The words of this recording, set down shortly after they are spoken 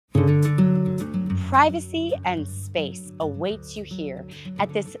Privacy and space awaits you here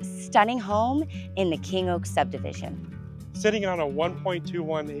at this stunning home in the King Oak subdivision. Sitting on a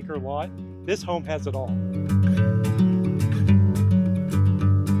 1.21 acre lot, this home has it all.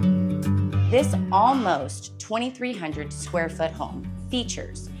 This almost 2,300 square foot home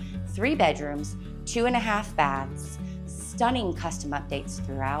features 3 bedrooms, 2.5 baths, stunning custom updates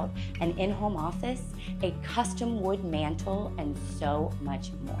throughout, an in-home office, a custom wood mantle, and so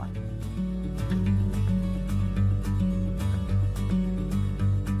much more.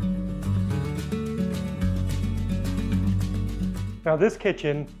 Now this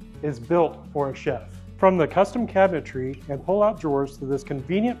kitchen is built for a chef. From the custom cabinetry and pull-out drawers to this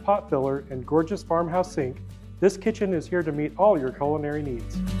convenient pot filler and gorgeous farmhouse sink, this kitchen is here to meet all your culinary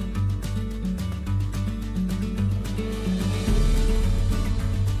needs.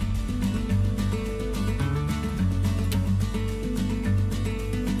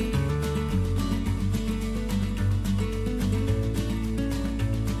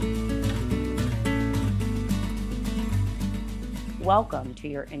 Welcome to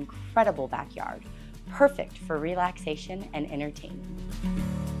your incredible backyard, perfect for relaxation and entertainment.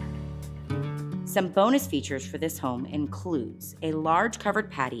 Some bonus features for this home includes a large covered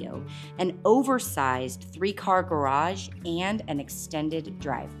patio, an oversized 3-car garage, and an extended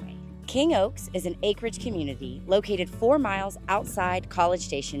driveway. King Oaks is an acreage community located 4 miles outside College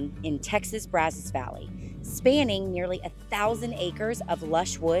Station in Texas Brazos Valley, spanning nearly 1,000 acres of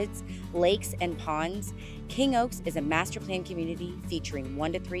lush woods, lakes, and ponds. King Oaks is a master plan community featuring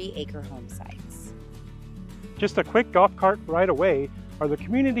 1 to 3 acre home sites. Just a quick golf cart ride away are the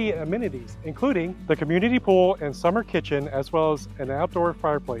community amenities, including the community pool and summer kitchen, as well as an outdoor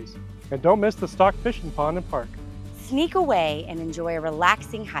fireplace. And don't miss the stock fishing pond and park. Sneak away and enjoy a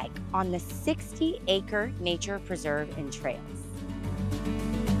relaxing hike on the 60-acre nature preserve and trails.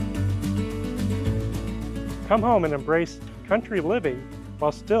 Come home and embrace country living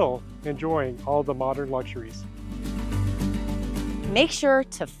while still enjoying all the modern luxuries. Make sure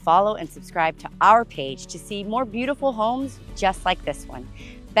to follow and subscribe to our page to see more beautiful homes just like this one.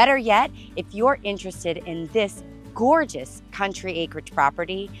 Better yet, if you're interested in this gorgeous country acreage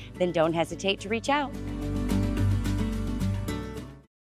property, then don't hesitate to reach out.